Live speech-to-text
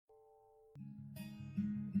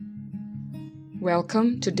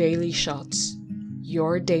Welcome to Daily Shots,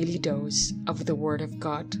 your daily dose of the Word of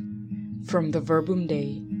God from the Verbum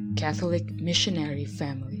Dei Catholic Missionary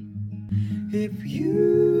Family. If you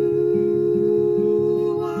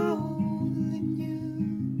only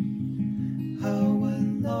knew how I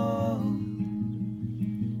long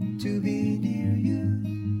to be near you,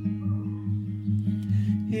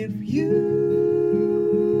 if you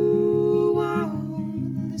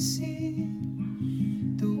only see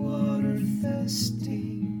the water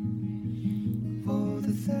thirsty for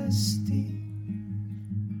the thirsty.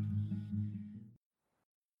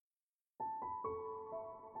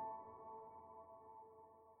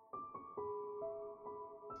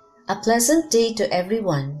 A pleasant day to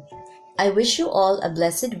everyone. I wish you all a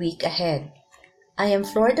blessed week ahead. I am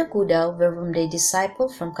Florida Cudao, Verbum Dei disciple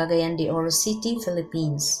from Cagayan de Oro City,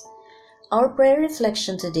 Philippines. Our prayer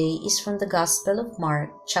reflection today is from the Gospel of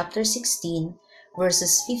Mark, chapter 16,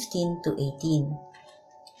 verses 15 to 18.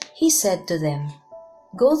 He said to them,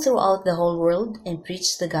 "Go throughout the whole world and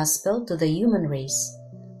preach the gospel to the human race.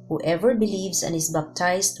 Whoever believes and is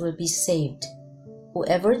baptized will be saved.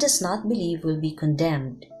 Whoever does not believe will be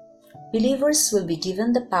condemned. Believers will be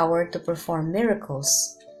given the power to perform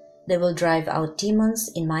miracles. They will drive out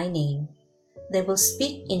demons in my name. They will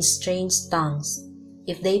speak in strange tongues.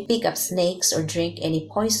 If they pick up snakes or drink any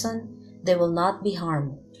poison, they will not be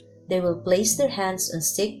harmed. They will place their hands on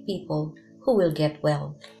sick people who will get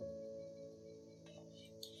well."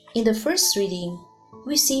 In the first reading,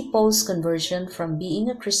 we see Paul's conversion from being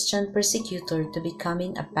a Christian persecutor to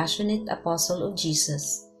becoming a passionate apostle of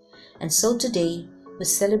Jesus. And so today, we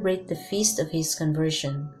celebrate the feast of his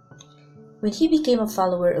conversion. When he became a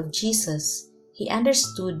follower of Jesus, he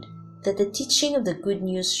understood that the teaching of the good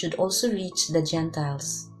news should also reach the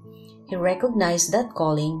Gentiles. He recognized that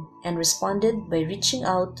calling and responded by reaching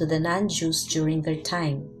out to the non-Jews during their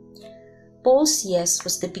time. Paul's yes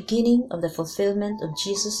was the beginning of the fulfillment of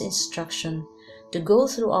Jesus' instruction to go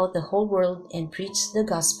throughout the whole world and preach the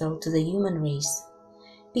gospel to the human race.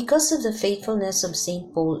 Because of the faithfulness of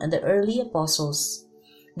St. Paul and the early apostles,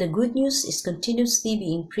 the good news is continuously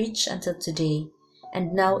being preached until today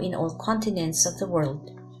and now in all continents of the world.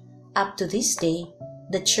 Up to this day,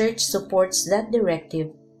 the Church supports that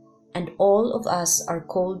directive, and all of us are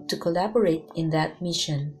called to collaborate in that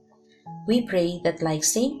mission. We pray that, like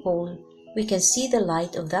St. Paul, we can see the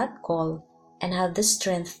light of that call and have the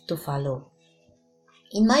strength to follow.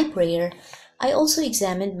 In my prayer, I also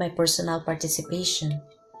examined my personal participation.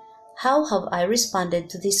 How have I responded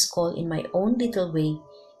to this call in my own little way,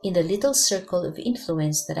 in the little circle of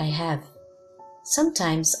influence that I have?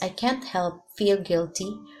 Sometimes I can't help feel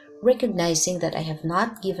guilty, recognizing that I have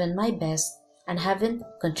not given my best and haven't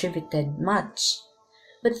contributed much.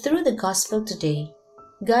 But through the gospel today,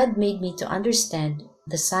 God made me to understand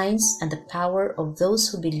the signs and the power of those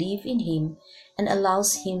who believe in Him and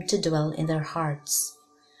allows Him to dwell in their hearts.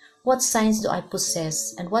 What signs do I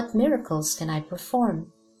possess and what miracles can I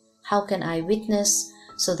perform? How can I witness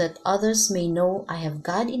so that others may know I have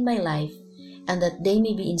God in my life and that they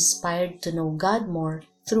may be inspired to know God more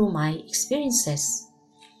through my experiences?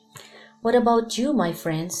 What about you, my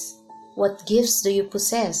friends? What gifts do you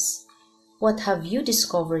possess? What have you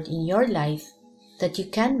discovered in your life that you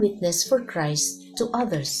can witness for Christ to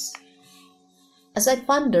others? As I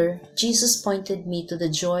ponder, Jesus pointed me to the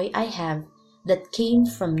joy I have that came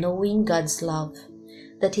from knowing God's love,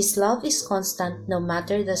 that His love is constant no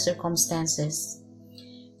matter the circumstances.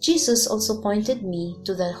 Jesus also pointed me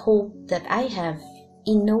to the hope that I have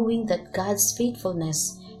in knowing that God's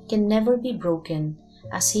faithfulness can never be broken,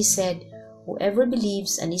 as He said, "Whoever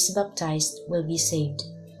believes and is baptized will be saved."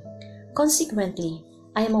 Consequently,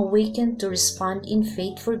 I am awakened to respond in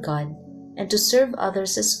faith for God and to serve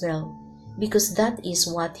others as well, because that is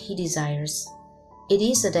what He desires. It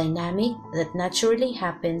is a dynamic that naturally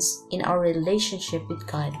happens in our relationship with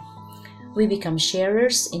God. We become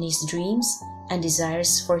sharers in His dreams and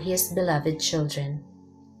desires for His beloved children.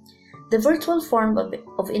 The virtual form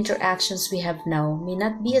of interactions we have now may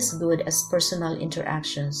not be as good as personal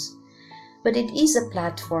interactions, but it is a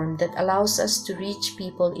platform that allows us to reach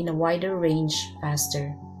people in a wider range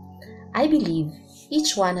faster. I believe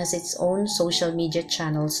each one has its own social media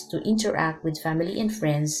channels to interact with family and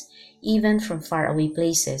friends, even from faraway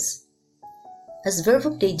places. As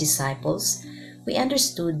Verbum Dei disciples, we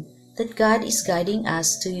understood that God is guiding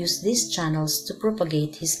us to use these channels to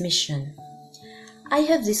propagate His mission. I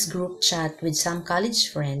have this group chat with some college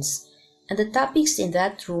friends, and the topics in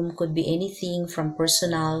that room could be anything from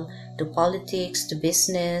personal to politics to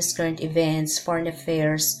business, current events, foreign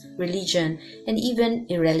affairs, religion, and even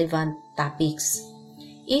irrelevant topics.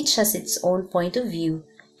 Each has its own point of view,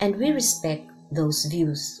 and we respect those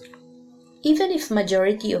views. Even if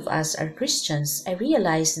majority of us are Christians, I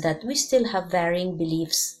realize that we still have varying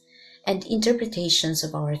beliefs and interpretations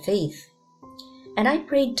of our faith. And I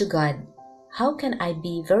prayed to God, how can I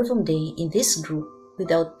be Verbum Dei in this group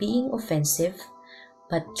without being offensive,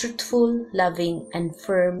 but truthful, loving, and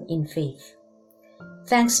firm in faith?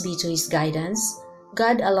 Thanks be to His guidance,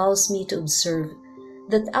 God allows me to observe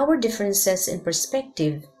that our differences in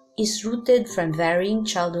perspective is rooted from varying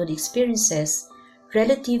childhood experiences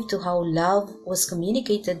relative to how love was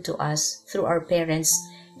communicated to us through our parents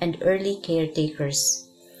and early caretakers.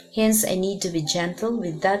 Hence, I need to be gentle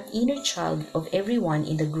with that inner child of everyone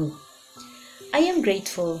in the group. I am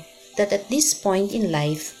grateful that at this point in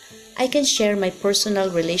life, I can share my personal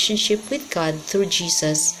relationship with God through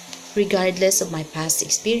Jesus, regardless of my past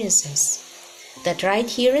experiences. That right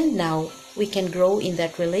here and now, we can grow in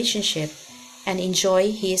that relationship and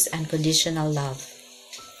enjoy His unconditional love.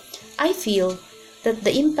 I feel that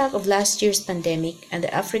the impact of last year's pandemic and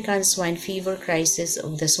the African swine fever crisis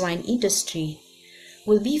of the swine industry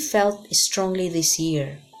will be felt strongly this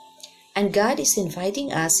year. And God is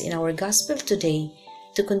inviting us in our gospel today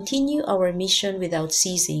to continue our mission without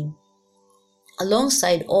ceasing.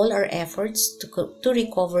 Alongside all our efforts to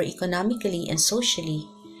recover economically and socially,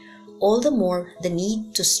 all the more the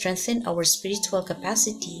need to strengthen our spiritual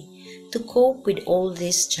capacity to cope with all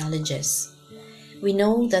these challenges. We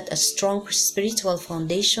know that a strong spiritual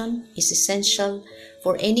foundation is essential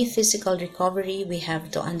for any physical recovery we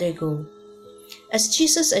have to undergo. As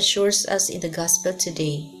Jesus assures us in the gospel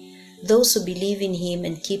today, those who believe in Him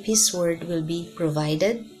and keep His word will be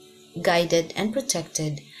provided, guided, and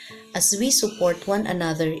protected as we support one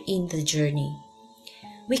another in the journey.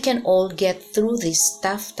 We can all get through these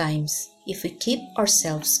tough times if we keep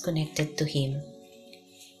ourselves connected to Him.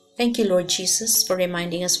 Thank you, Lord Jesus, for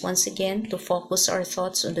reminding us once again to focus our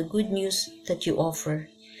thoughts on the good news that you offer.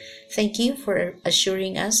 Thank you for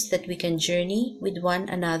assuring us that we can journey with one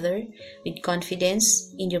another with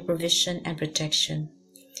confidence in your provision and protection.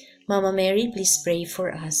 Mama Mary, please pray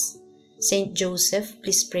for us. Saint Joseph,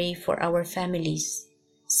 please pray for our families.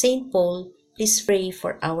 Saint Paul, please pray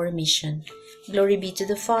for our mission. Glory be to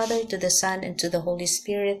the Father, to the Son, and to the Holy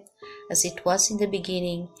Spirit, as it was in the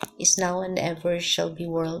beginning, is now, and ever shall be,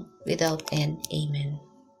 world without end. Amen.